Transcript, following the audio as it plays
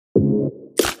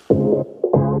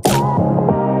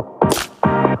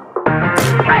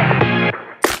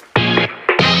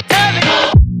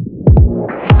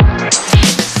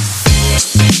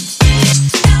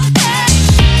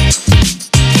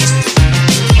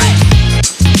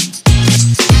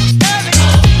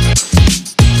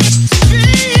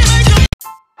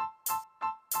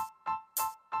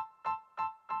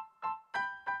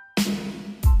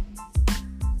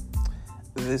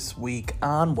This week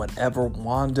on Whatever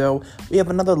Wando, we have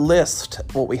another list.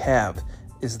 What we have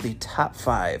is the top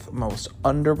 5 most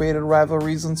underrated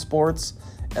rivalries in sports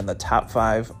and the top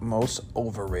 5 most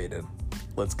overrated.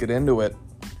 Let's get into it.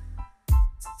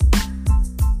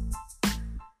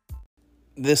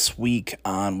 This week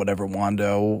on Whatever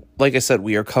Wando, like I said,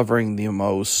 we are covering the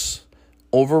most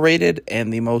overrated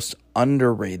and the most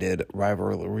underrated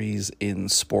rivalries in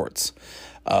sports.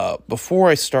 Before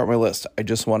I start my list, I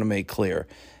just want to make clear,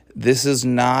 this is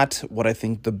not what I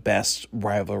think the best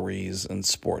rivalries in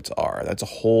sports are. That's a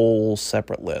whole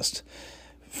separate list.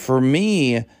 For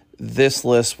me, this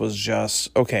list was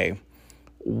just, okay,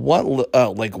 what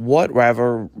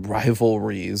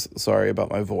rivalries, sorry about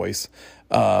my voice,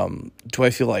 do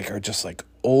I feel like are just like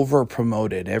over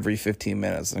promoted every 15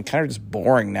 minutes and kind of just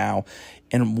boring now,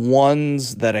 and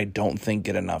ones that I don't think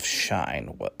get enough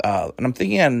shine. And I'm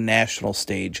thinking on a national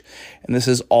stage, and this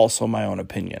is also my own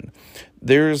opinion.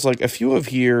 There's like a few of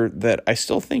here that I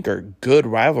still think are good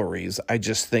rivalries. I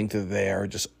just think that they are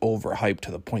just overhyped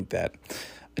to the point that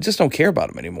I just don't care about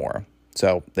them anymore.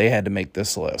 So they had to make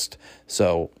this list.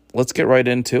 So let's get right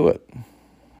into it.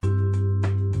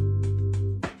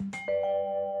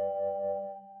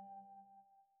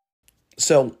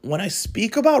 So when I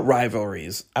speak about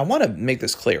rivalries, I want to make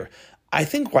this clear. I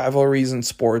think rivalries in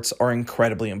sports are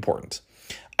incredibly important.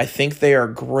 I think they are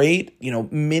great,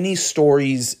 mini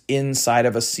stories inside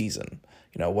of a season.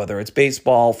 Whether it's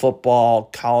baseball, football,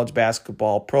 college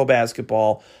basketball, pro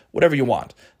basketball, whatever you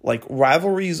want. Like,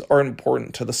 rivalries are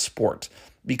important to the sport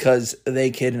because they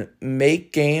can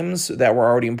make games that were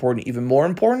already important even more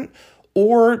important,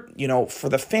 or, for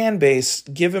the fan base,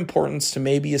 give importance to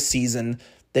maybe a season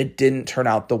that didn't turn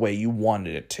out the way you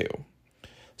wanted it to.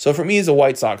 So for me as a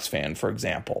White Sox fan, for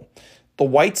example, the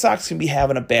White Sox can be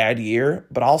having a bad year,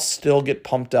 but I'll still get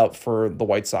pumped up for the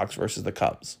White Sox versus the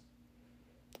Cubs.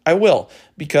 I will,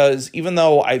 because even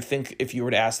though I think if you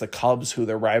were to ask the Cubs who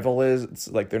their rival is, it's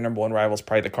like their number one rival is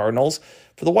probably the Cardinals.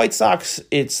 For the White Sox,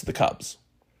 it's the Cubs.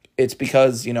 It's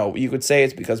because, you could say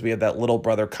it's because we have that little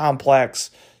brother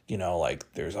complex.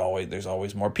 There's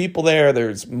always more people there.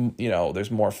 There's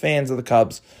more fans of the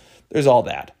Cubs. There's all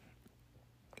that.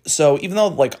 So even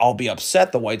though I'll be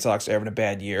upset the White Sox are having a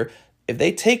bad year, if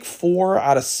they take 4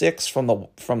 out of 6 from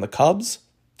the Cubs,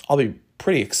 I'll be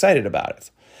pretty excited about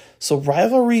it. So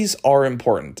rivalries are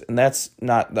important, and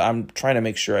I'm trying to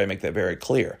make sure I make that very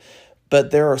clear.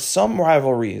 But there are some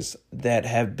rivalries that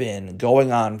have been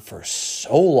going on for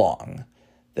so long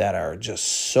that are just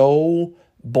so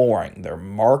boring. They're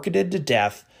marketed to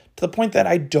death to the point that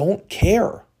I don't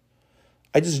care.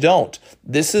 I just don't.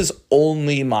 This is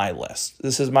only my list.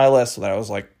 This is my list that I was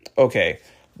like, okay,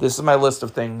 this is my list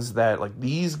of things that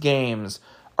these games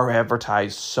are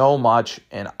advertised so much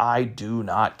and I do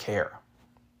not care.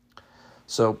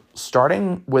 So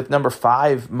starting with number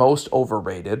 5, most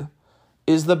overrated,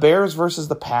 is the Bears versus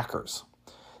the Packers.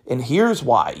 And here's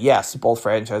why. Yes, both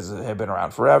franchises have been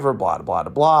around forever, blah, blah,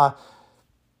 blah,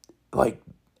 blah.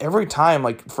 Every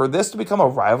time, for this to become a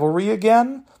rivalry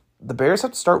again, the Bears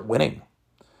have to start winning.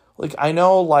 I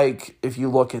know, if you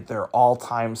look at their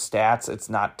all-time stats, it's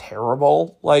not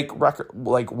terrible, record,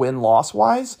 win-loss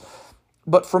wise.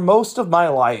 But for most of my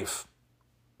life,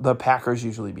 the Packers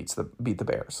usually beat the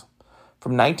Bears.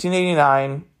 From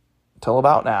 1989 till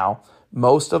about now,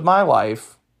 most of my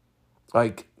life,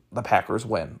 the Packers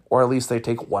win, or at least they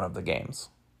take one of the games.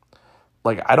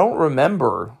 I don't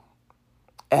remember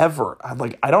ever. I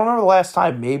don't remember the last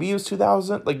time. Maybe it was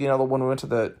 2000. When we went to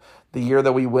the year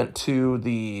that we went to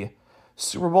the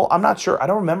Super Bowl. I'm not sure. I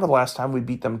don't remember the last time we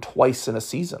beat them twice in a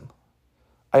season.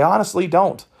 I honestly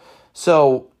don't.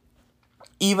 So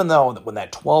even though when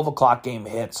that 12 o'clock game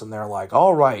hits and they're like,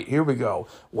 all right, here we go.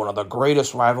 One of the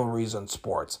greatest rivalries in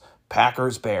sports,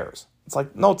 Packers-Bears. It's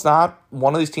like, no, it's not.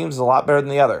 One of these teams is a lot better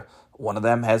than the other. One of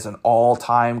them has an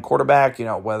all-time quarterback,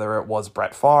 whether it was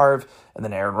Brett Favre and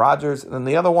then Aaron Rodgers, and then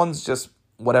the other one's just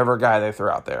whatever guy they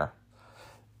throw out there.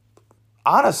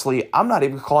 Honestly, I'm not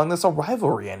even calling this a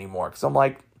rivalry anymore, because I'm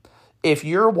like, if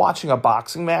you're watching a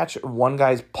boxing match and one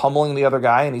guy's pummeling the other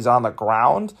guy and he's on the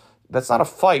ground, that's not a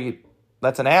fight,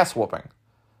 that's an ass whooping.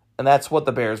 And that's what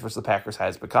the Bears versus the Packers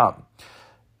has become.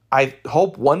 I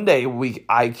hope one day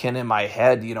I can, in my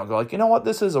head, go you know what,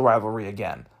 this is a rivalry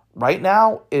again. Right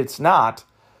now, it's not.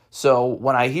 So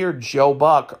when I hear Joe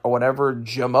Buck or whatever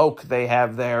Jamoke they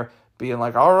have there being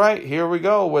like, all right, here we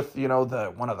go with,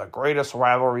 the one of the greatest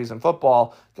rivalries in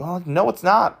football, going like, no, it's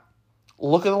not.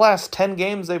 Look at the last 10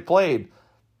 games they played.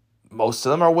 Most of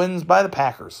them are wins by the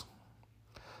Packers.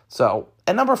 So,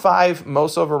 at number 5,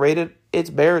 most overrated, it's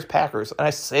Bears-Packers. And I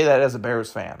say that as a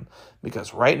Bears fan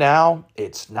because right now,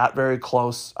 it's not very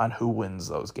close on who wins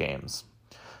those games.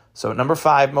 So, at number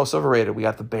 5, most overrated, we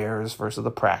got the Bears versus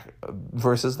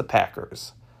the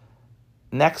Packers.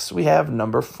 Next, we have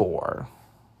number 4.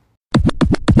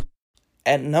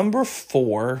 At number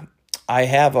 4, I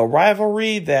have a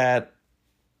rivalry that,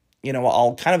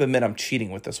 I'll kind of admit I'm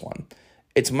cheating with this one.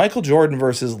 It's Michael Jordan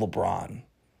versus LeBron.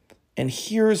 And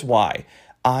here's why.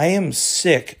 I am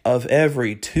sick of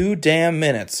every 2 damn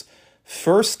minutes,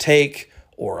 first take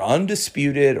or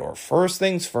undisputed or first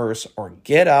things first or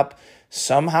get up,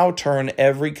 somehow turn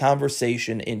every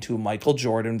conversation into Michael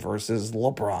Jordan versus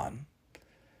LeBron.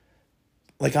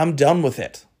 Like, I'm done with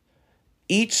it.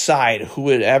 Each side,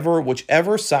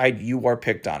 whichever side you are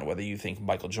picked on, whether you think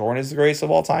Michael Jordan is the greatest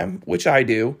of all time, which I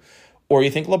do, or you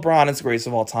think LeBron is the greatest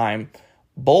of all time,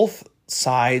 both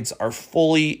sides are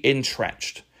fully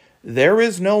entrenched. There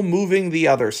is no moving the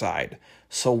other side.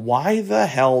 So why the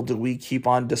hell do we keep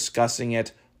on discussing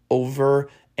it over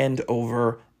and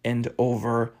over and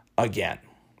over again?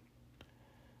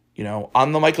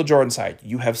 On the Michael Jordan side,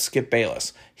 you have Skip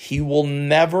Bayless. He will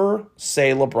never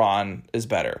say LeBron is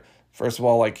better. First of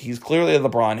all, he's clearly a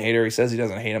LeBron hater. He says he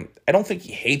doesn't hate him. I don't think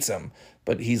he hates him,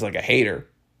 but he's like a hater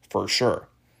for sure.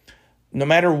 No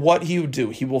matter what he would do,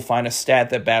 he will find a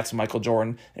stat that bats Michael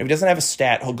Jordan. And if he doesn't have a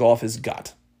stat, he'll go off his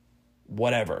gut.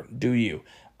 Whatever, do you.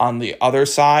 On the other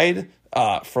side,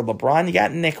 for LeBron, you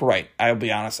got Nick Wright. I'll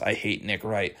be honest, I hate Nick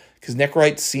Wright. Because Nick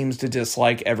Wright seems to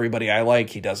dislike everybody I like.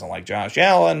 He doesn't like Josh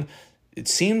Allen. It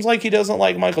seems like he doesn't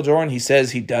like Michael Jordan. He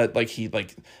says he does.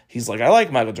 He's like, I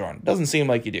like Michael Jordan. Doesn't seem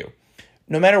like you do.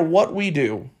 No matter what we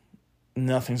do,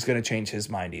 nothing's going to change his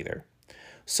mind either.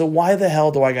 So why the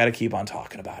hell do I got to keep on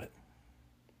talking about it?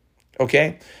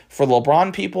 Okay, for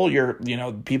LeBron people,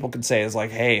 people could say is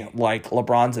hey,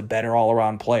 LeBron's a better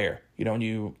all-around player. When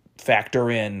you factor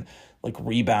in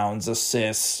rebounds,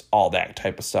 assists, all that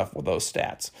type of stuff with those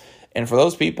stats. And for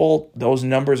those people, those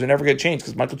numbers are never going to change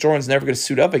because Michael Jordan's never going to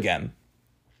suit up again.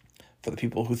 For the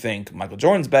people who think Michael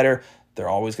Jordan's better, they're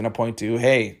always going to point to,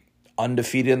 hey,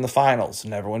 undefeated in the finals,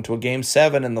 never went to a game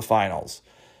 7 in the finals.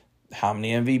 How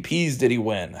many MVPs did he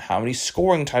win? How many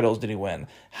scoring titles did he win?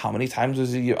 How many times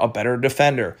was he a better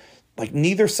defender?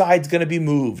 Neither side's going to be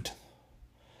moved.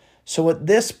 So at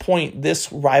this point,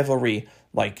 this rivalry,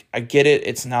 I get it.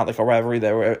 It's not a rivalry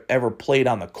that were ever played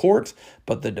on the court,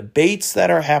 but the debates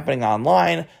that are happening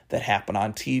online, that happen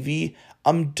on TV,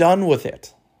 I'm done with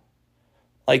it.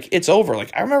 It's over.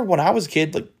 I remember when I was a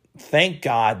kid, thank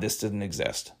God this didn't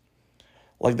exist.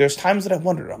 There's times that I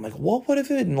wondered, I'm what would it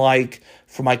have been like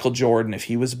for Michael Jordan if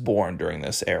he was born during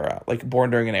this era?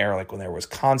 Born during an era when there was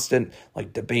constant,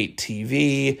 debate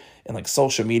TV and,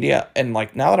 social media. And,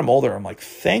 now that I'm older, I'm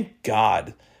thank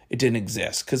God it didn't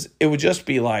exist. Because it would just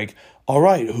be all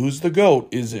right, who's the GOAT?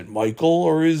 Is it Michael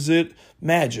or is it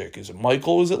Magic? Is it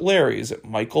Michael or is it Larry? Is it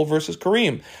Michael versus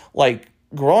Kareem?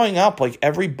 Growing up,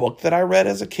 every book that I read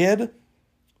as a kid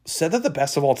said that the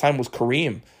best of all time was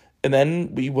Kareem. And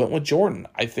then we went with Jordan.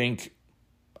 I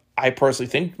personally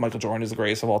think Michael Jordan is the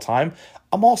greatest of all time.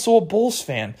 I'm also a Bulls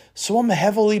fan, so I'm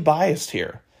heavily biased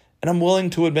here. And I'm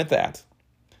willing to admit that.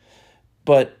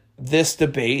 But this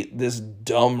debate, this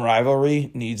dumb rivalry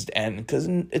needs to end because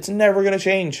it's never going to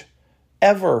change.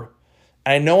 Ever.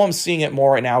 And I know I'm seeing it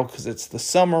more right now because it's the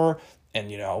summer and,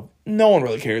 no one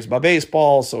really cares about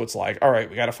baseball. So it's all right,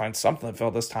 we got to find something to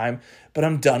fill this time. But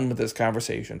I'm done with this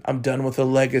conversation. I'm done with the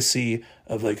legacy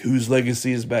of whose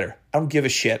legacy is better. I don't give a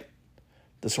shit.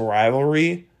 This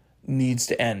rivalry needs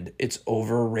to end. It's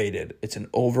overrated. It's an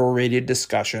overrated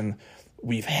discussion.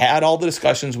 We've had all the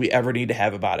discussions we ever need to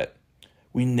have about it.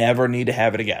 We never need to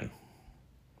have it again.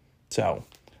 So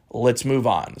let's move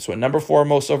on. So at number 4,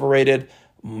 most overrated,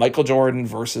 Michael Jordan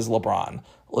versus LeBron.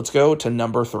 Let's go to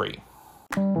number 3.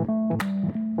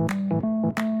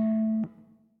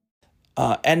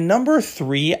 At number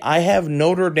 3, I have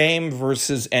Notre Dame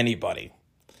versus anybody.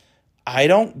 I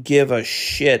don't give a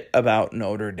shit about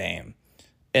Notre Dame.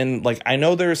 And I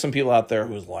know there are some people out there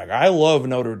who's I love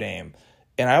Notre Dame.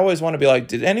 And I always want to be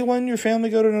did anyone in your family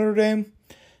go to Notre Dame?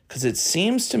 Because it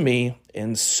seems to me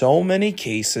in so many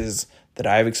cases that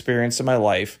I've experienced in my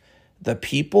life, the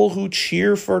people who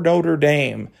cheer for Notre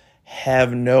Dame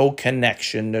have no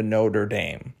connection to Notre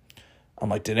Dame. I'm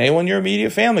did anyone in your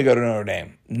immediate family go to Notre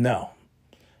Dame? No.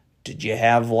 Did you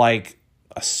have like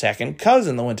a second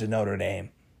cousin that went to Notre Dame?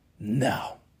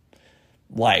 No.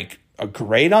 Like a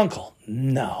great uncle?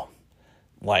 No.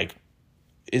 Like,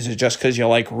 is it just because you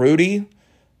like Rudy?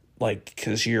 Like,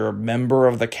 because you're a member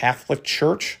of the Catholic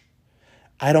Church?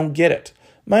 I don't get it.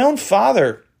 My own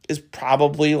father is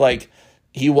probably like,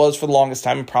 he was for the longest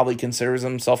time and probably considers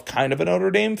himself kind of a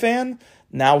Notre Dame fan.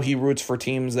 Now he roots for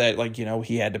teams that, like, you know,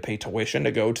 he had to pay tuition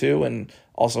to go to. And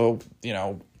also, you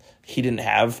know, he didn't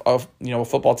have a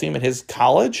football team at his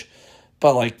college.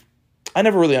 But, like, I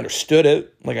never really understood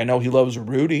it. Like, I know he loves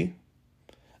Rudy.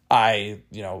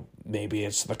 Maybe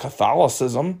it's the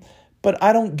Catholicism. But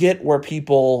I don't get where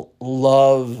people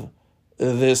love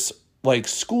this, like,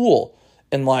 school.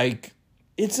 And, like,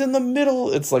 it's in the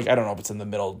middle. It's like, I don't know if it's in the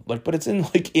middle, like, but it's in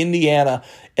like Indiana.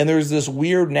 And there's this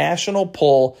weird national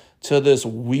pull to this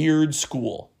weird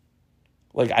school.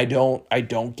 Like, I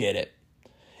don't get it.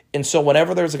 And so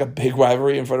whenever there's like a big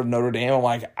rivalry in front of Notre Dame, I'm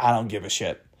like, I don't give a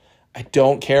shit. I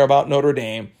don't care about Notre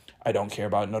Dame. I don't care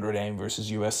about Notre Dame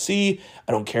versus USC.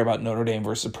 I don't care about Notre Dame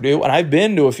versus Purdue. And I've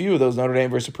been to a few of those Notre Dame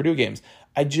versus Purdue games.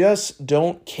 I just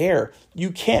don't care.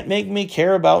 You can't make me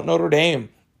care about Notre Dame.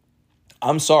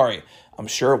 I'm sorry. I'm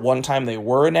sure at one time they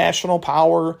were a national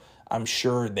power. I'm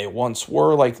sure they once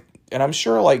were, like, and I'm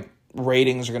sure like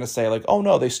ratings are going to say like, oh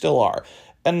no, they still are.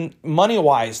 And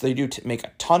money-wise, they do make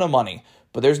a ton of money.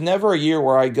 But there's never a year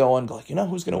where I go and go like, you know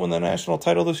who's going to win the national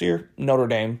title this year? Notre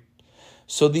Dame.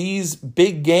 So these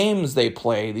big games they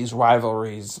play, these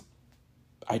rivalries,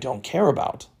 I don't care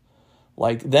about.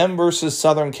 Like them versus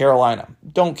Southern Carolina.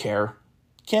 Don't care.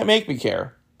 Can't make me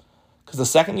care. Because the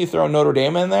second you throw Notre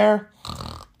Dame in there,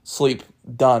 sleep,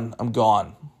 done, I'm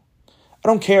gone. I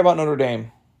don't care about Notre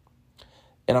Dame.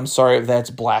 And I'm sorry if that's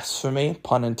blasphemy,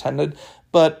 pun intended,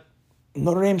 but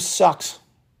Notre Dame sucks.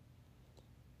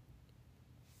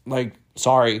 Like,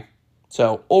 sorry.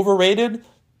 So, overrated,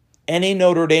 any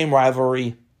Notre Dame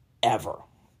rivalry ever.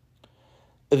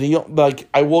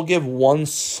 I will give one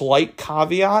slight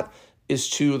caveat is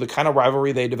to the kind of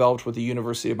rivalry they developed with the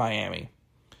University of Miami.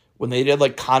 When they did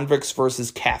like convicts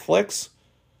versus Catholics,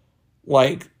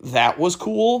 like that was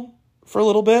cool for a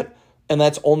little bit. And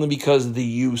that's only because the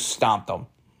U stomped them.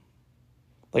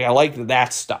 Like, I liked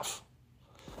that stuff.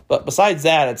 But besides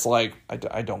that, it's like,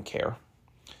 I don't care.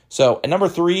 So, at number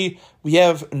 3, we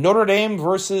have Notre Dame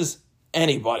versus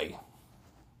anybody.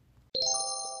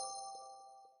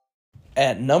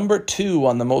 At number 2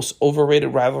 on the most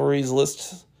overrated rivalries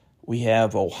list, we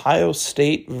have Ohio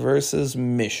State versus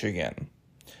Michigan.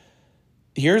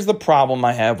 Here's the problem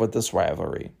I have with this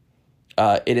rivalry.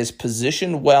 It is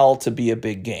positioned well to be a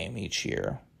big game each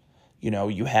year. You know,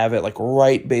 you have it like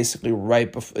right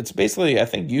before. It's basically, I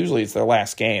think usually it's their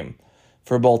last game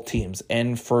for both teams.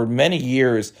 And for many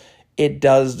years, it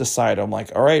does decide, I'm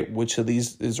like, all right, which of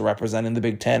these is representing the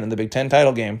Big Ten in the Big Ten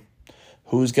title game?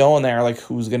 Who's going there? Like,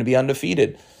 who's going to be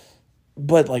undefeated?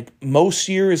 But like most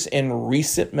years in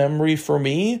recent memory for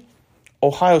me,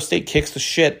 Ohio State kicks the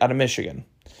shit out of Michigan.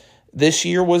 This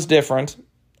year was different.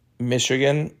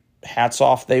 Michigan, hats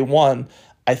off, they won.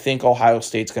 I think Ohio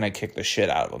State's going to kick the shit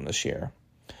out of them this year.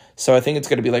 So I think it's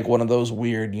going to be like one of those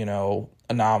weird,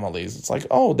 anomalies. It's like,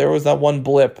 oh, there was that one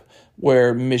blip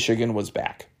where Michigan was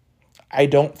back. I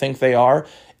don't think they are.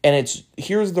 And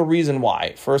here's the reason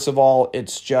why. First of all,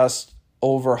 it's just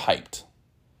overhyped.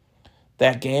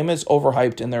 That game is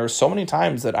overhyped, and there are so many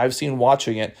times that I've seen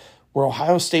watching it where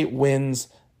Ohio State wins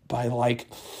by like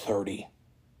 30.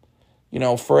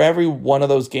 For every one of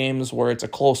those games where it's a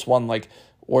close one, like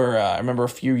where I remember a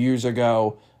few years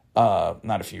ago,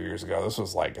 not a few years ago, this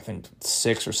was like, I think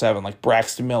 6 or 7, like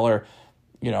Braxton Miller,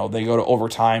 they go to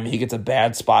overtime, he gets a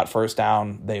bad spot first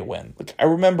down, they win. Like, I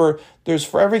remember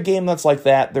for every game that's like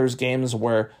that, there's games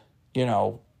where,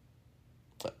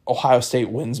 Ohio State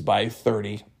wins by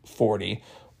 30, 40,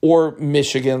 or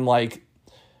Michigan, the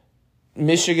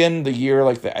year,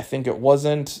 like, I think it was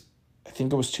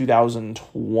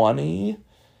 2020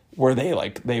 where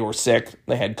they were sick,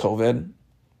 they had COVID,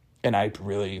 and I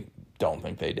really don't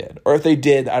think they did. Or if they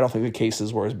did, I don't think the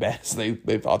cases were as bad as they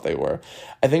thought they were.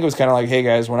 I think it was kind of like, hey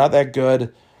guys, we're not that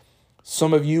good.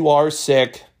 Some of you are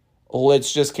sick.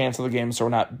 Let's just cancel the game so we're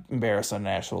not embarrassed on a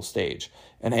national stage.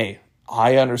 And hey,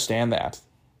 I understand that.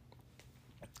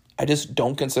 I just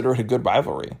don't consider it a good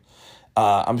rivalry.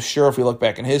 I'm sure if we look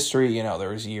back in history,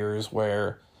 there's years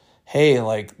where, hey,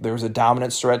 like there was a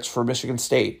dominant stretch for Michigan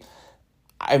State.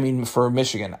 For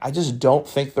Michigan, I just don't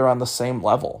think they're on the same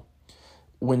level.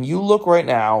 When you look right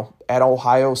now at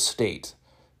Ohio State,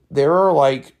 there's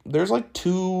 3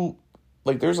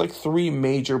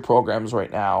 major programs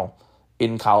right now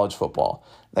in college football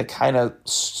that kind of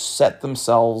set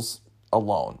themselves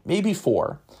alone, maybe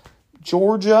 4.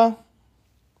 Georgia,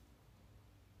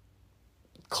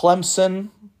 Clemson,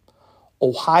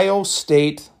 Ohio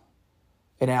State,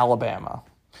 and Alabama.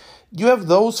 You have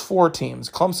those 4 teams.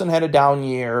 Clemson had a down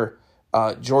year.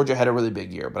 Georgia had a really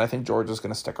big year, but I think Georgia's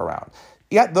going to stick around.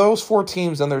 You got those 4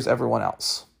 teams, then there's everyone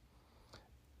else.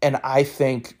 And I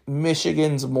think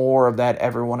Michigan's more of that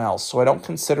everyone else. So I don't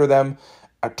consider them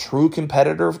a true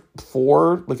competitor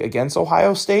against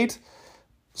Ohio State.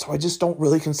 So I just don't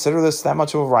really consider this that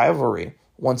much of a rivalry.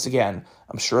 Once again,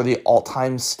 I'm sure the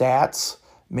all-time stats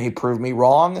may prove me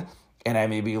wrong, and I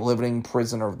may be living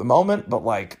prisoner of the moment, but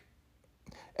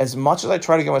as much as I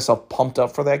try to get myself pumped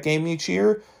up for that game each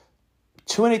year,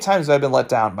 too many times I've been let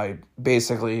down by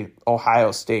basically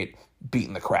Ohio State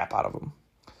beating the crap out of them.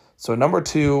 So number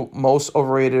 2, most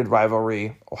overrated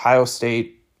rivalry, Ohio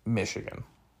State, Michigan.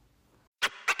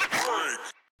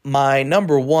 My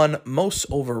number 1 most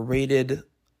overrated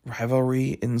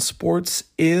rivalry in sports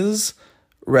is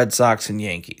Red Sox and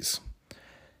Yankees.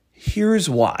 Here's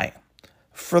why.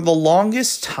 For the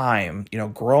longest time,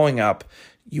 growing up,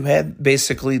 you had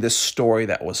basically this story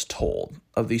that was told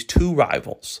of these 2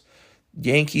 rivals,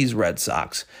 Yankees, Red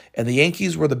Sox. And the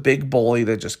Yankees were the big bully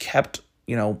that just kept,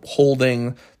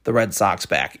 holding the Red Sox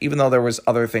back, even though there was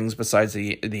other things besides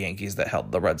the Yankees that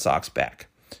held the Red Sox back.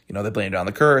 They blamed it on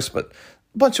the curse, but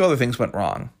a bunch of other things went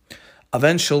wrong.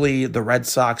 Eventually, the Red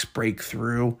Sox break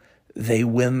through. They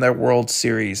win their World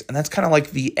Series. And that's kind of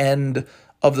like the end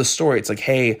of the story. It's like,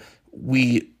 hey,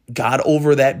 we got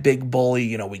over that big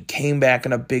bully. We came back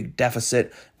in a big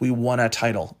deficit. We won a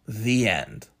title. The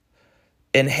end.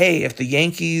 And hey, if the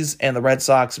Yankees and the Red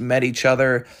Sox met each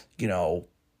other,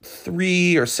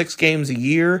 3 or 6 games a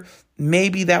year,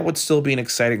 maybe that would still be an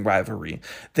exciting rivalry.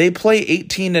 They play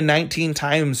 18 to 19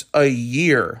 times a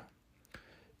year.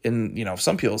 And,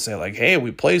 some people say hey,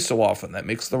 we play so often, that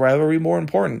makes the rivalry more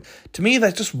important. To me,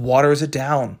 that just waters it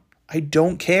down. I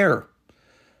don't care.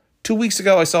 2 weeks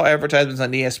ago, I saw advertisements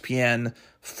on ESPN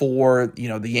for,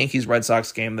 the Yankees-Red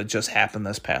Sox game that just happened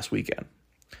this past weekend.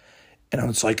 And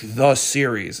it's the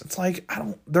series. It's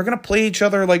they're going to play each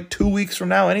other 2 weeks from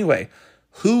now anyway.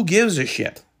 Who gives a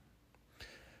shit? And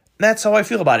that's how I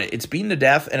feel about it. It's beaten to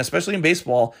death, and especially in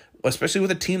baseball, especially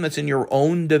with a team that's in your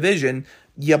own division,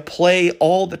 you play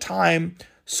all the time,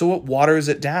 so it waters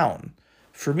it down.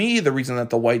 For me, the reason that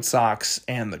the White Sox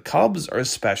and the Cubs are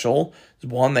special is,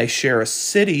 one, they share a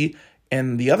city,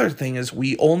 and the other thing is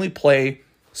we only play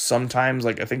sometimes,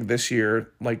 I think this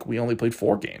year, we only played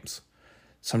 4 games.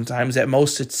 Sometimes at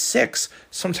most it's 6.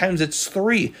 Sometimes it's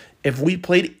 3. If we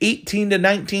played 18 to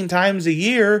 19 times a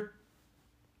year,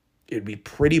 it'd be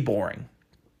pretty boring.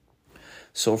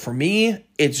 So for me,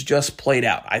 it's just played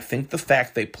out. I think the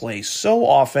fact they play so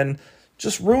often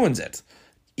just ruins it.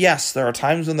 Yes, there are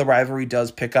times when the rivalry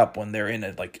does pick up when they're in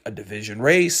a division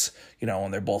race, when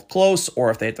they're both close,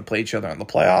 or if they have to play each other in the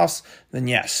playoffs, then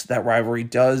yes, that rivalry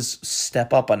does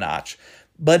step up a notch.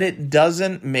 But it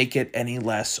doesn't make it any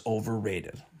less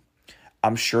overrated.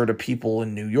 I'm sure to people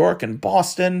in New York and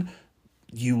Boston,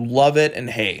 you love it, and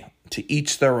hey, to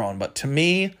each their own. But to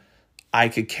me, I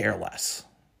could care less.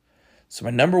 So my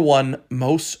number 1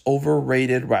 most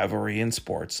overrated rivalry in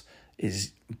sports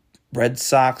is Red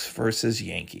Sox versus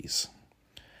Yankees.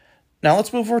 Now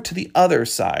let's move over to the other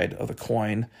side of the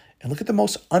coin and look at the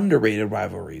most underrated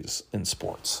rivalries in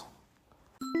sports.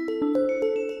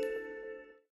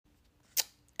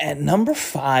 At number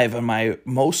 5 on my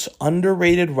most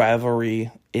underrated rivalry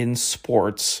in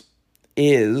sports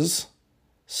is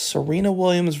Serena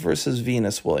Williams versus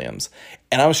Venus Williams.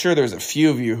 And I'm sure there's a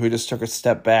few of you who just took a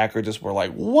step back or just were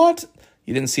like, what?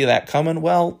 You didn't see that coming?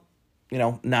 Well,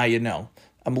 now you know.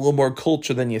 I'm a little more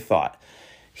cultured than you thought.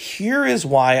 Here is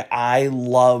why I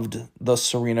loved the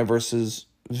Serena versus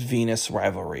Venus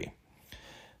rivalry.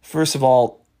 First of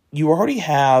all, you already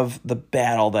have the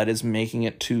battle that is making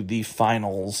it to the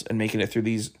finals and making it through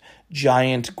these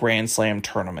giant Grand Slam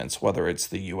tournaments, whether it's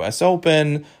the U.S.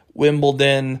 Open,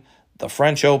 Wimbledon, the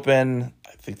French Open,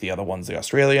 I think the other one's the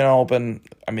Australian Open.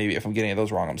 Maybe if I'm getting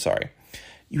those wrong, I'm sorry.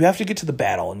 You have to get to the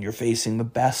battle, and you're facing the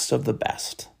best of the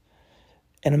best.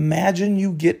 And imagine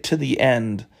you get to the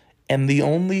end, and the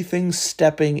only thing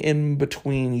stepping in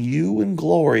between you and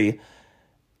glory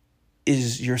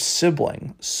is your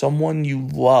sibling, someone you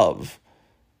love.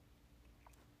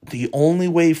 The only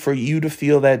way for you to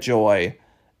feel that joy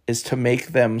is to make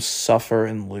them suffer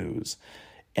and lose.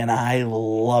 And I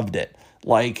loved it.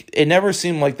 It never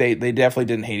seemed like they definitely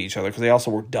didn't hate each other, because they also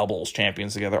were doubles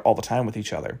champions together all the time with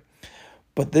each other.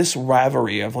 But this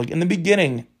rivalry of in the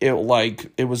beginning, it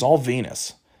was all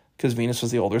Venus, because Venus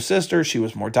was the older sister. She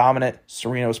was more dominant.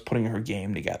 Serena was putting her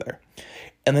game together.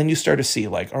 And then you start to see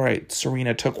like, all right,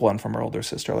 Serena took one from her older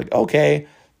sister. Like, okay,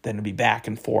 then it'd be back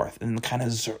and forth. And kind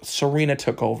of Serena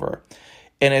took over.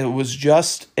 And it was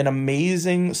just an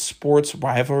amazing sports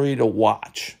rivalry to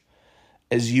watch,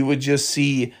 as you would just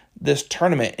see this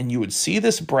tournament and you would see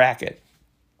this bracket.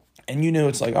 And you knew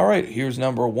it's like, all right, here's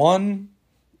number one,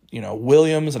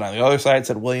 Williams. And on the other side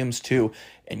said Williams too.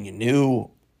 And you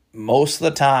knew most of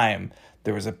the time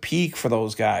there was a peak for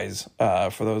those guys,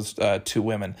 for those two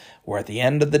women, where at the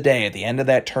end of the day, at the end of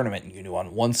that tournament, you knew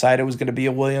on one side it was going to be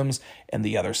a Williams and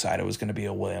the other side it was going to be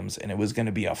a Williams, and it was going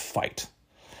to be a fight.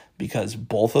 Because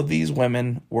both of these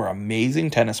women were amazing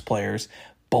tennis players.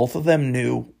 Both of them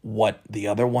knew what the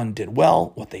other one did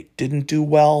well, what they didn't do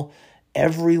well.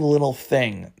 Every little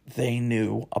thing they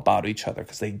knew about each other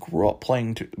because they grew up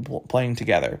playing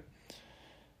together.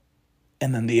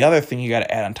 And then the other thing you got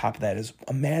to add on top of that is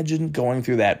imagine going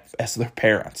through that as their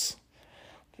parents.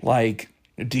 Like,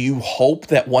 do you hope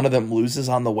that one of them loses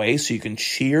on the way so you can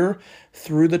cheer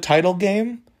through the title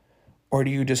game? Or do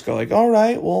you just go like, all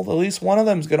right, well, at least one of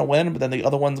them's going to win, but then the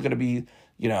other one's going to be,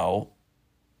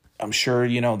 I'm sure,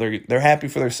 they're happy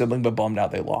for their sibling, but bummed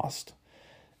out they lost.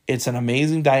 It's an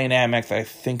amazing dynamic that I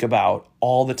think about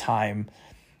all the time.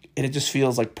 And it just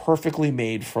feels like perfectly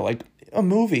made for like a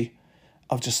movie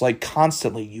of just like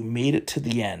constantly, you made it to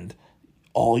the end.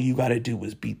 All you got to do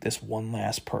is beat this one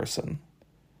last person.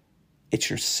 It's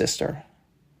your sister.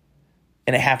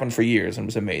 And it happened for years and it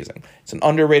was amazing. It's an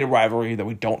underrated rivalry that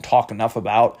we don't talk enough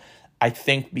about. I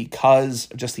think because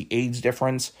of just the age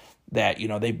difference that,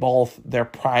 their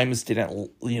primes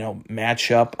didn't,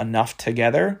 match up enough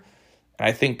together. And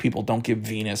I think people don't give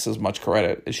Venus as much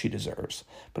credit as she deserves.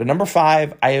 But at number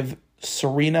 5, I have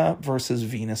Serena versus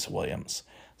Venus Williams.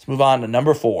 Let's move on to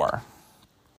number 4.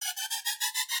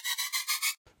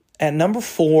 At number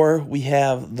 4, we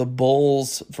have the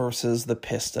Bulls versus the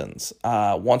Pistons.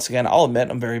 Once again, I'll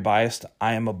admit I'm very biased.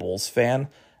 I am a Bulls fan.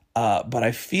 But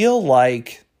I feel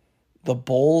like the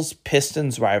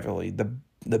Bulls-Pistons rivalry,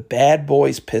 the bad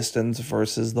boys Pistons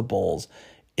versus the Bulls,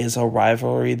 is a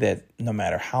rivalry that no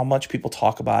matter how much people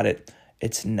talk about it,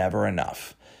 it's never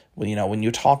enough. When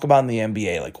you talk about in the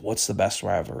NBA, like what's the best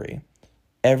rivalry?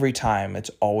 Every time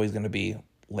it's always going to be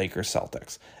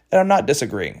Lakers-Celtics. And I'm not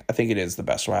disagreeing. I think it is the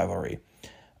best rivalry.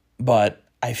 But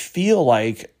I feel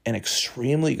like an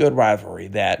extremely good rivalry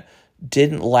that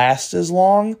didn't last as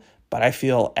long, but I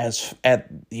feel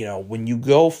when you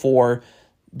go for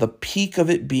the peak of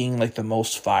it being like the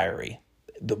most fiery,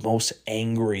 the most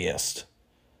angriest,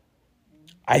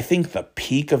 I think the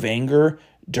peak of anger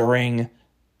during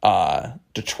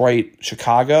Detroit,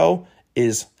 Chicago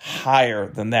is higher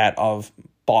than that of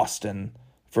Boston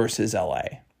versus LA.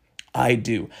 I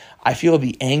do. I feel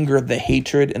the anger, the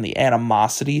hatred, and the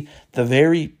animosity, the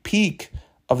very peak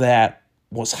of that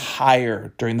was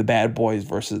higher during the Bad Boys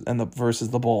versus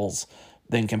the Bulls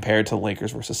than compared to the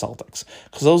Lakers versus Celtics.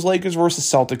 Because those Lakers versus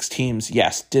Celtics teams,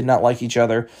 yes, did not like each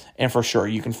other, and for sure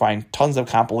you can find tons of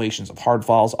compilations of hard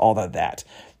fouls, all that.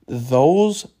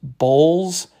 Those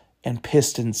Bulls and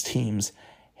Pistons teams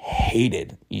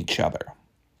hated each other.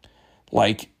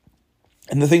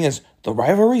 And the thing is, the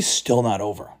rivalry's still not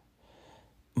over.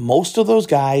 Most of those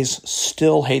guys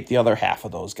still hate the other half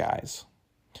of those guys.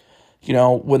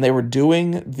 When they were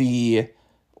doing the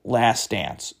Last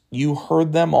Dance, you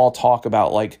heard them all talk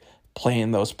about like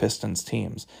playing those Pistons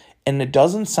teams. And it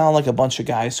doesn't sound like a bunch of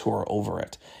guys who are over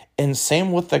it. And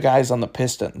same with the guys on the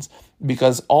Pistons,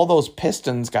 because all those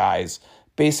Pistons guys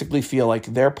basically feel like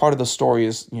their part of the story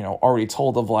is, already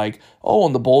told of like, oh,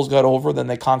 when the Bulls got over, then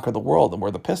they conquered the world. And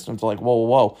where the Pistons are like,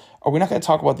 whoa. Are we not going to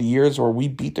talk about the years where we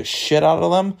beat the shit out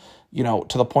of them,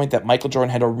 to the point that Michael Jordan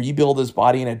had to rebuild his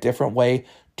body in a different way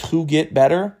to get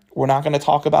better? We're not going to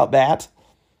talk about that.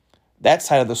 That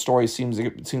side of the story seems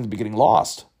to be getting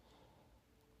lost.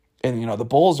 And, the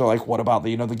Bulls are like, what about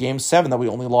the Game 7 that we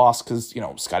only lost because,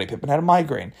 Scottie Pippen had a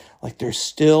migraine? Like, there's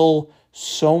still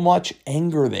so much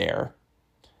anger there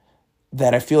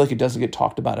that I feel like it doesn't get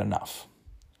talked about enough.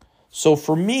 So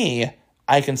for me,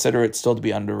 I consider it still to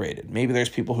be underrated. Maybe there's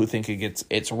people who think it gets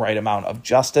its right amount of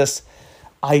justice.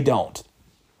 I don't.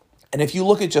 And if you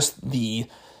look at just the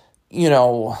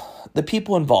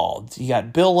people involved, you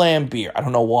got Bill Laimbeer. I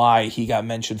don't know why he got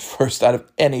mentioned first out of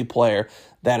any player.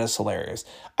 That is hilarious.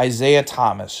 Isaiah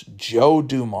Thomas, Joe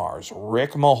Dumars,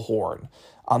 Rick Mahorn.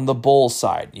 On the Bulls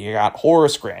side, you got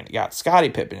Horace Grant, you got Scottie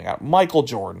Pippen, you got Michael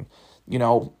Jordan.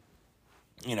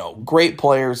 Great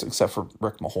players, except for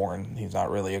Rick Mahorn. He's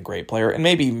not really a great player. And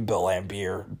maybe even Bill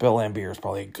Laimbeer. Bill Laimbeer is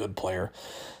probably a good player.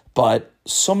 But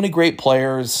so many great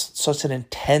players, such an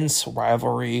intense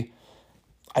rivalry.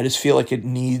 I just feel like it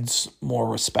needs more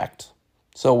respect.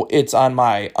 So it's on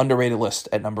my underrated list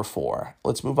at number 4.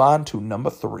 Let's move on to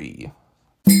number 3.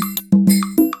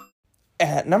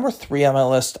 At number 3 on my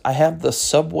list, I have the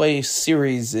Subway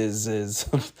series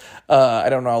I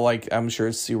don't know, like, I'm sure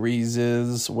it's series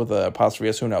is with a apostrophe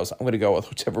S, who knows? I'm going to go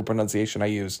with whichever pronunciation I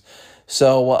use.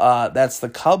 So that's the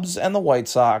Cubs and the White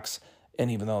Sox, and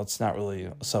even though it's not really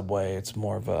a Subway, it's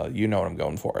more of a, you know what I'm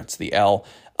going for, it's the L.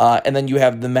 And then you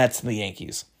have the Mets and the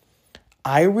Yankees.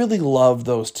 I really love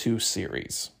those two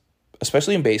series,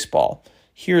 especially in baseball.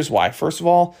 Here's why. First of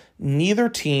all, neither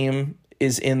team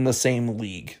is in the same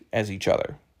league as each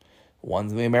other.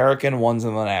 One's in the American, one's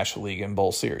in the National League in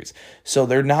both series. So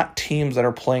they're not teams that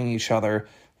are playing each other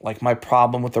like my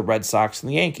problem with the Red Sox and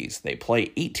the Yankees. They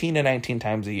play 18 to 19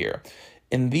 times a year.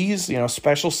 In these,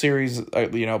 special series,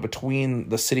 between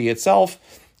the city itself,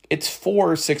 it's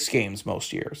 4 or 6 games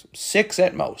most years. 6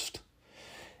 at most.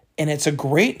 And it's a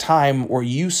great time where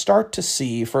you start to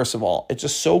see, first of all, it's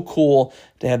just so cool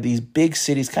to have these big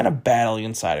cities kind of battling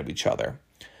inside of each other.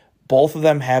 Both of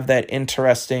them have that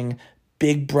interesting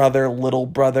big brother, little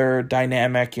brother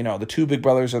dynamic. The two big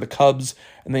brothers are the Cubs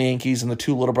and the Yankees, and the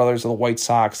two little brothers are the White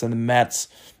Sox and the Mets.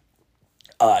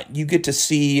 You get to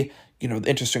see,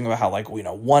 interesting about how,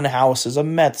 one house is a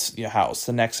Mets house,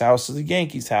 the next house is a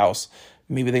Yankees house.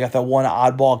 Maybe they got that one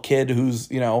oddball kid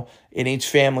who's, in each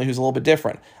family who's a little bit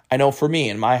different. I know for me,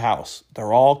 in my house,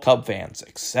 they're all Cub fans,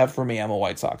 except for me, I'm a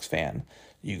White Sox fan.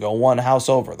 You go one house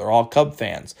over, they're all Cub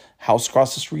fans. House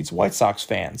across the street's White Sox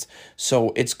fans.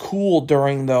 So it's cool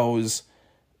during those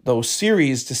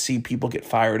series to see people get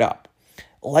fired up.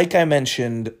 Like I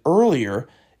mentioned earlier,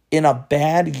 in a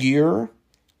bad year,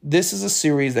 this is a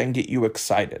series that can get you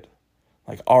excited.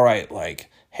 All right,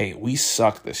 hey, we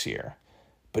suck this year.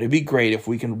 But it'd be great if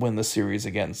we can win the series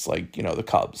against, the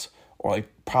Cubs. Or,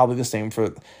 probably the same for,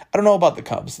 I don't know about the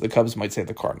Cubs. The Cubs might say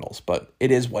the Cardinals, but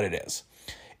it is what it is.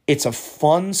 It's a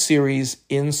fun series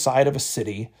inside of a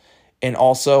city, and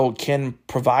also can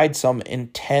provide some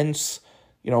intense,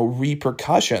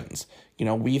 repercussions.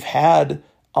 We've had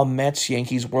a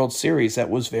Mets-Yankees World Series that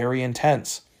was very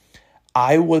intense.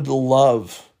 I would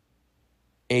love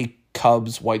a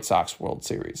Cubs-White Sox World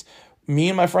Series. Me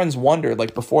and my friends wondered,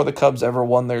 before the Cubs ever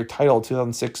won their title in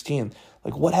 2016,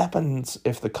 what happens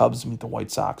if the Cubs meet the White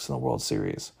Sox in the World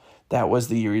Series? That was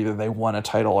the year either they won a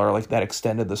title or, that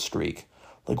extended the streak.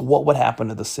 What would happen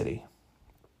to the city?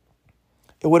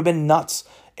 It would have been nuts.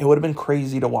 It would have been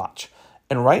crazy to watch.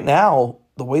 And right now,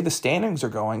 the way the standings are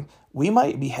going, we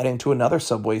might be heading to another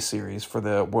Subway series for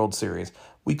the World Series.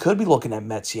 We could be looking at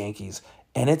Mets-Yankees,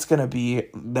 and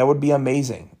that would be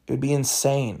amazing. It would be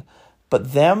insane.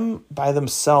 But them by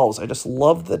themselves, I just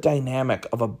love the dynamic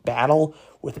of a battle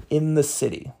within the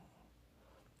city.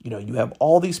 You have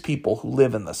all these people who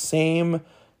live in the same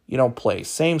place,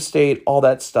 same state, all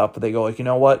that stuff, but they go you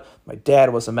know what? My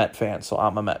dad was a Met fan, so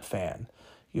I'm a Met fan.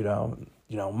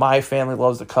 My family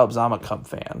loves the Cubs, I'm a Cub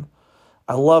fan.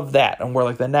 I love that. And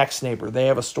we're the next neighbor, they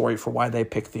have a story for why they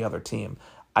picked the other team.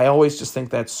 I always just think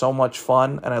that's so much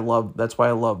fun, and that's why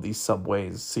I love these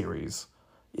Subway series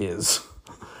is.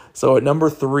 So at number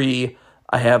 3,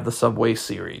 I have the Subway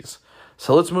series.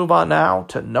 So let's move on now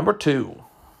to number 2.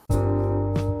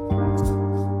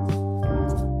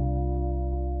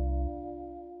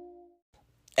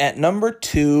 At number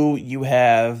 2, you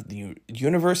have the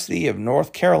University of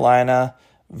North Carolina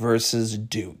versus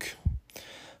Duke.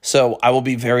 So I will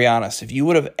be very honest. If you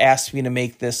would have asked me to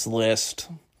make this list,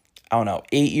 8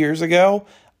 years ago,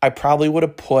 I probably would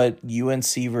have put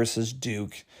UNC versus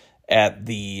Duke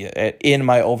in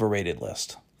my overrated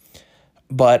list.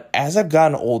 But as I've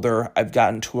gotten older, I've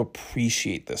gotten to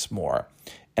appreciate this more.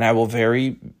 And I will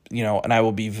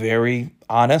be very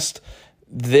honest.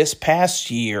 This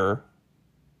past year,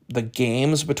 the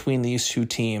games between these two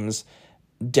teams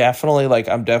definitely,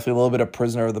 I'm definitely a little bit a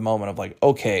prisoner of the moment of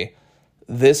okay,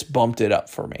 this bumped it up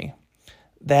for me.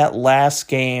 That last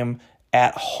game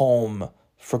at home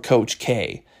for Coach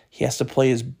K, he has to play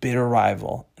his bitter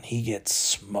rival, and he gets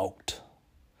smoked.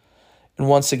 And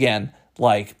once again,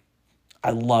 I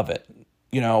love it.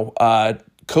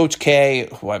 Coach K,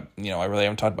 who I really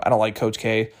haven't talked about, I don't like Coach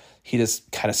K. He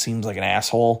just kind of seems like an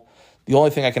asshole. The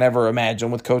only thing I can ever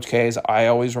imagine with Coach K is I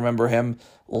always remember him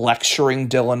lecturing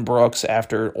Dylan Brooks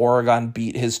after Oregon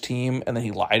beat his team, and then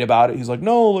he lied about it. He's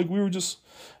no,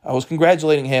 I was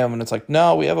congratulating him, and it's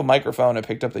no, we have a microphone. I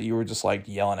picked up that you were just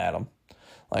yelling at him.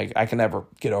 I can never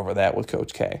get over that with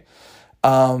Coach K.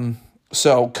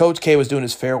 So Coach K was doing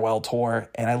his farewell tour,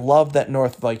 and I love that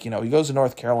he goes to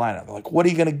North Carolina. They're what are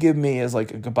you going to give me as a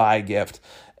goodbye gift?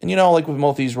 And, with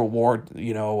both these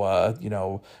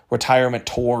retirement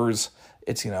tours,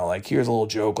 It's, like, here's a little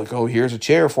joke, like, oh, here's a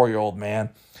chair for your old man.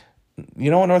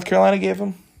 You know what North Carolina gave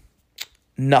him?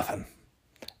 Nothing.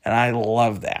 And I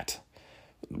love that.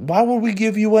 Why would we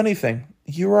give you anything?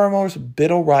 You are our most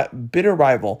bitter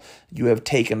rival. You have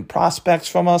taken prospects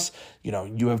from us.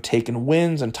 You have taken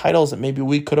wins and titles that maybe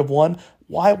we could have won.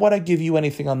 Why would I give you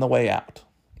anything on the way out?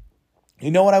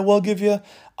 You know what I will give you?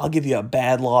 I'll give you a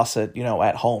bad loss at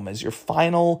home as your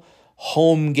final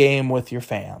home game with your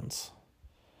fans.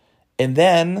 And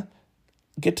then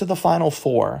get to the Final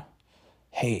Four.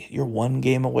 Hey, you're one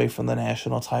game away from the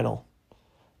national title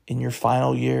in your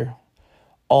final year.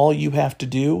 All you have to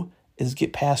do is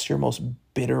get past your most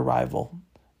bitter rival,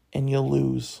 and you'll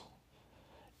lose.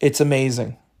 It's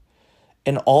amazing.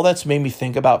 And all that's made me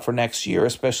think about for next year,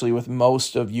 especially with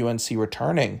most of UNC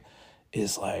returning,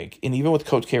 is like, and even with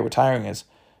Coach K retiring, is,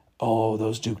 oh,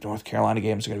 those Duke North Carolina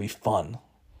games are going to be fun.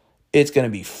 It's going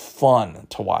to be fun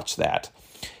to watch that.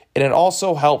 And it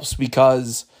also helps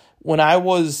because when I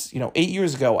was, 8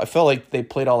 years ago, I felt like they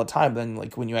played all the time. Then,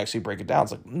 like, when you actually break it down,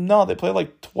 it's like, no, they play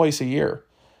like twice a year.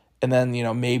 And then,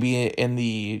 maybe in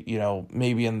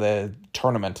the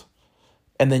tournament.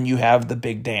 And then you have the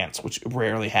big dance, which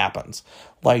rarely happens.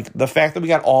 Like, the fact that we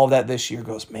got all of that this year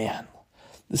goes, man,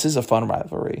 this is a fun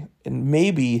rivalry. And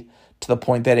maybe to the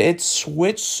point that it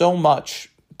switched so much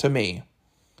to me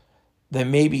that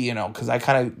maybe, because I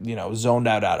kind of, zoned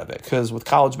out of it. Because with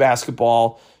college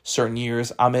basketball, certain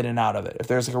years, I'm in and out of it. If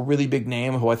there's like a really big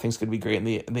name who I think is going to be great in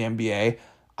the NBA,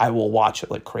 I will watch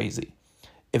it like crazy.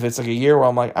 If it's like a year where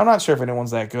I'm like, I'm not sure if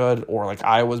anyone's that good, or like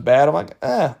Iowa's bad, I'm like,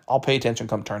 I'll pay attention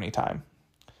come tourney time.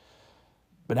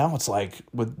 But now it's like,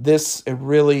 with this, it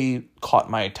really caught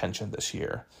my attention this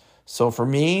year. So for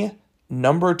me,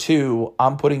 number 2,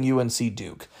 I'm putting UNC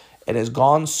Duke. It has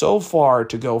gone so far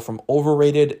to go from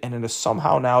overrated, and it has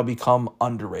somehow now become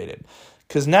underrated.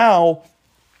 Because now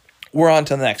we're on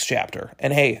to the next chapter.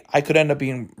 And hey, I could end up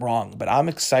being wrong, but I'm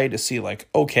excited to see, like,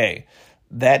 okay,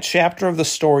 that chapter of the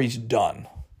story's done.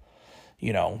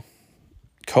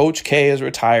 Coach K is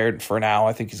retired for now.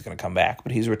 I think he's going to come back,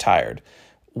 but he's retired.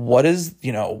 What is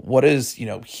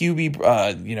Hubie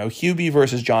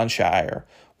versus John Shire?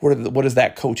 What is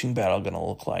that coaching battle going to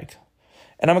look like?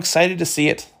 And I'm excited to see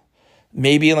it.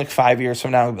 Maybe in like 5 years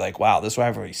from now, I'll be like, wow, this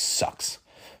rivalry sucks.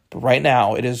 But right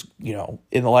now, it is, in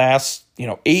the last,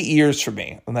 8 years for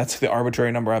me, and that's the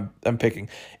arbitrary number I'm picking,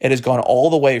 it has gone all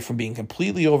the way from being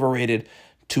completely overrated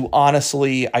to,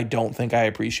 honestly, I don't think I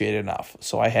appreciate it enough.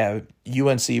 So I have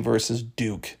UNC versus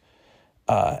Duke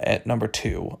at number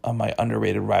 2 on my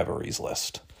underrated rivalries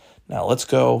list. Now let's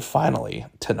go finally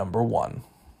to number 1.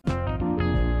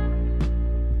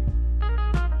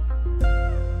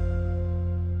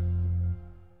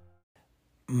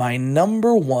 My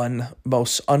number 1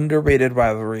 most underrated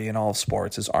rivalry in all of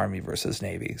sports is Army versus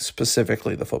Navy,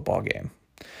 specifically the football game.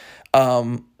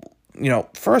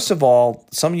 First of all,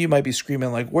 some of you might be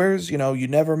screaming like, where's, you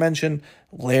never mention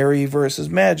Larry versus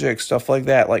Magic, stuff like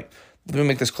that. Like, let me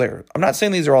make this clear. I'm not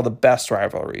saying these are all the best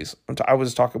rivalries. I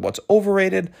was talking what's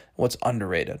overrated and what's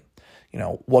underrated.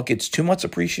 What gets too much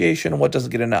appreciation and what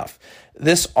doesn't get enough.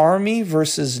 This Army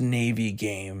versus Navy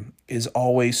game is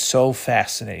always so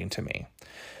fascinating to me.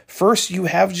 First, you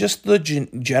have just the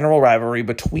general rivalry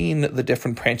between the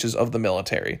different branches of the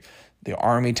military. The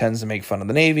Army tends to make fun of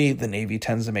the Navy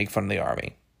tends to make fun of the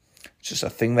Army. It's just a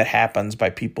thing that happens by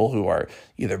people who are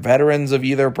either veterans of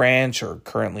either branch or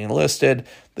currently enlisted.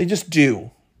 They just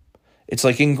do. It's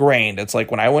like ingrained. It's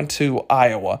like when I went to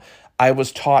Iowa, I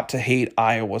was taught to hate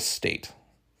Iowa State.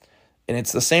 And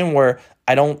it's the same where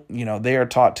they are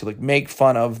taught to like make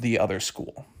fun of the other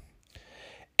school.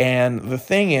 And the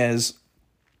thing is,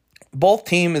 both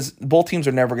teams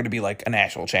are never going to be like a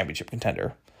national championship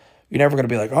contender. You're never going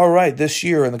to be like, all right, this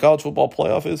year in the college football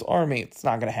playoff is Army. It's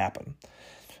not going to happen.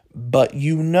 But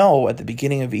at the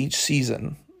beginning of each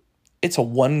season, it's a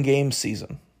one-game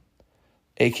season.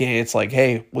 AKA, it's like,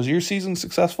 hey, was your season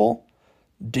successful?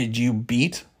 Did you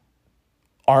beat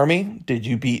Army? Did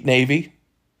you beat Navy?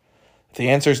 If the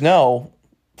answer is no,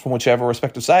 from whichever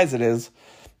respective sides it is,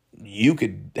 you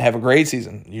could have a great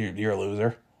season. You're a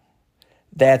loser.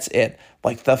 That's it.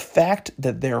 Like, the fact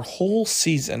that their whole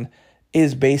season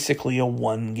is basically a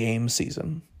one-game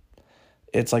season.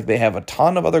 It's like they have a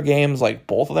ton of other games. Like,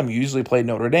 both of them usually played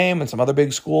Notre Dame and some other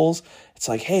big schools. It's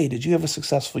like, hey, did you have a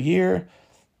successful year?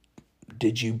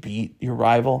 Did you beat your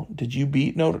rival? Did you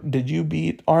beat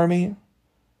Army?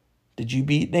 Did you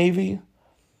beat Navy?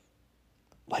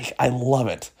 Like, I love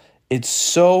it. It's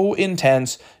so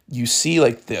intense. You see,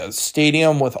 like, the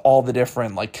stadium with all the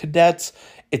different, like, cadets.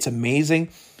 It's amazing.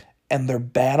 And they're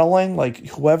battling. Like,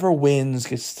 whoever wins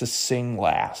gets to sing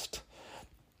last.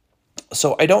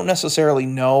 So I don't necessarily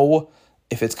know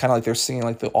if it's kind of like they're singing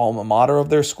like the alma mater of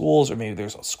their schools, or maybe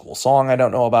there's a school song I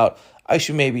don't know about. I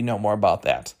should maybe know more about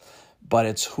that. But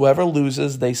it's whoever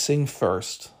loses, they sing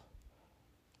first.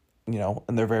 And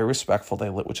they're very respectful. They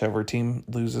let whichever team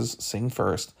loses sing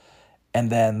first. And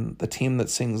then the team that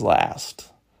sings last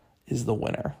is the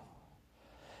winner.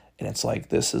 And it's like,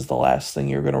 this is the last thing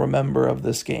you're going to remember of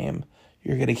this game.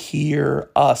 You're going to hear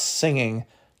us singing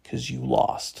because you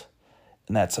lost.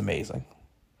 And that's amazing.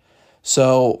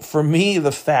 So for me,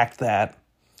 the fact that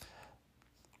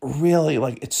really,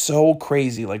 it's so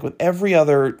crazy. With every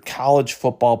other college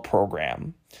football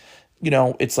program,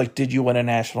 it's like, did you win a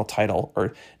national title?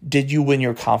 Or did you win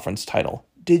your conference title?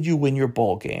 Did you win your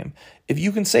bowl game? If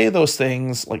you can say those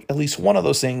things, at least one of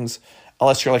those things,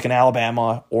 unless you're an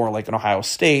Alabama or an Ohio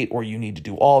State, or you need to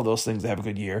do all of those things to have a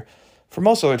good year. For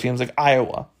most other teams like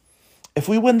Iowa, if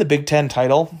we win the Big Ten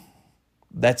title,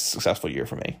 that's a successful year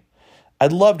for me.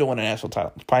 I'd love to win a national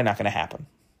title. It's probably not going to happen.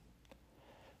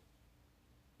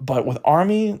 But with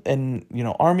Army and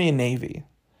Navy,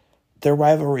 their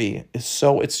rivalry is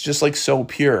it's just so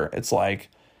pure. It's like,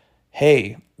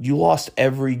 hey, you lost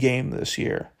every game this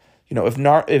year.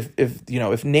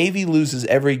 If Navy loses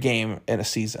every game in a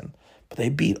season, but they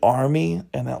beat Army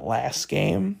in that last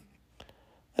game,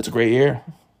 that's a great year.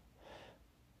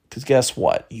 Because guess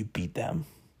what? You beat them.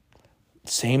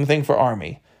 Same thing for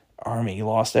Army. Army, you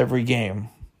lost every game.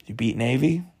 You beat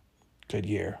Navy, good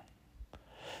year.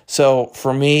 So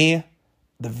for me,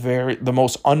 the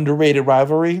most underrated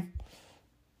rivalry,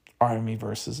 Army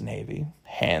versus Navy,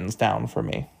 hands down for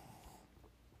me.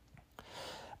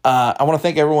 I want to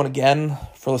thank everyone again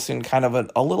for listening to kind of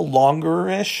a little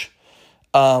longer-ish,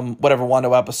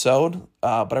 Wando episode,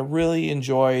 but I really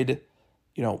enjoyed,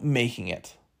 making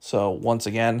it. So once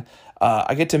again,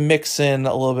 I get to mix in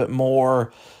a little bit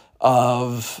more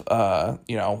of,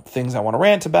 things I want to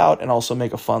rant about and also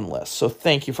make a fun list. So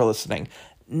thank you for listening.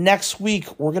 Next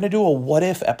week, we're going to do a what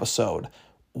if episode.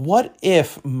 What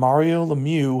if Mario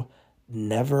Lemieux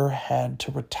never had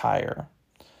to retire?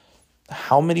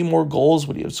 How many more goals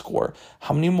would he have scored?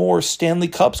 How many more Stanley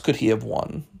Cups could he have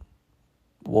won?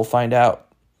 We'll find out.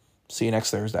 See you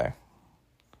next Thursday.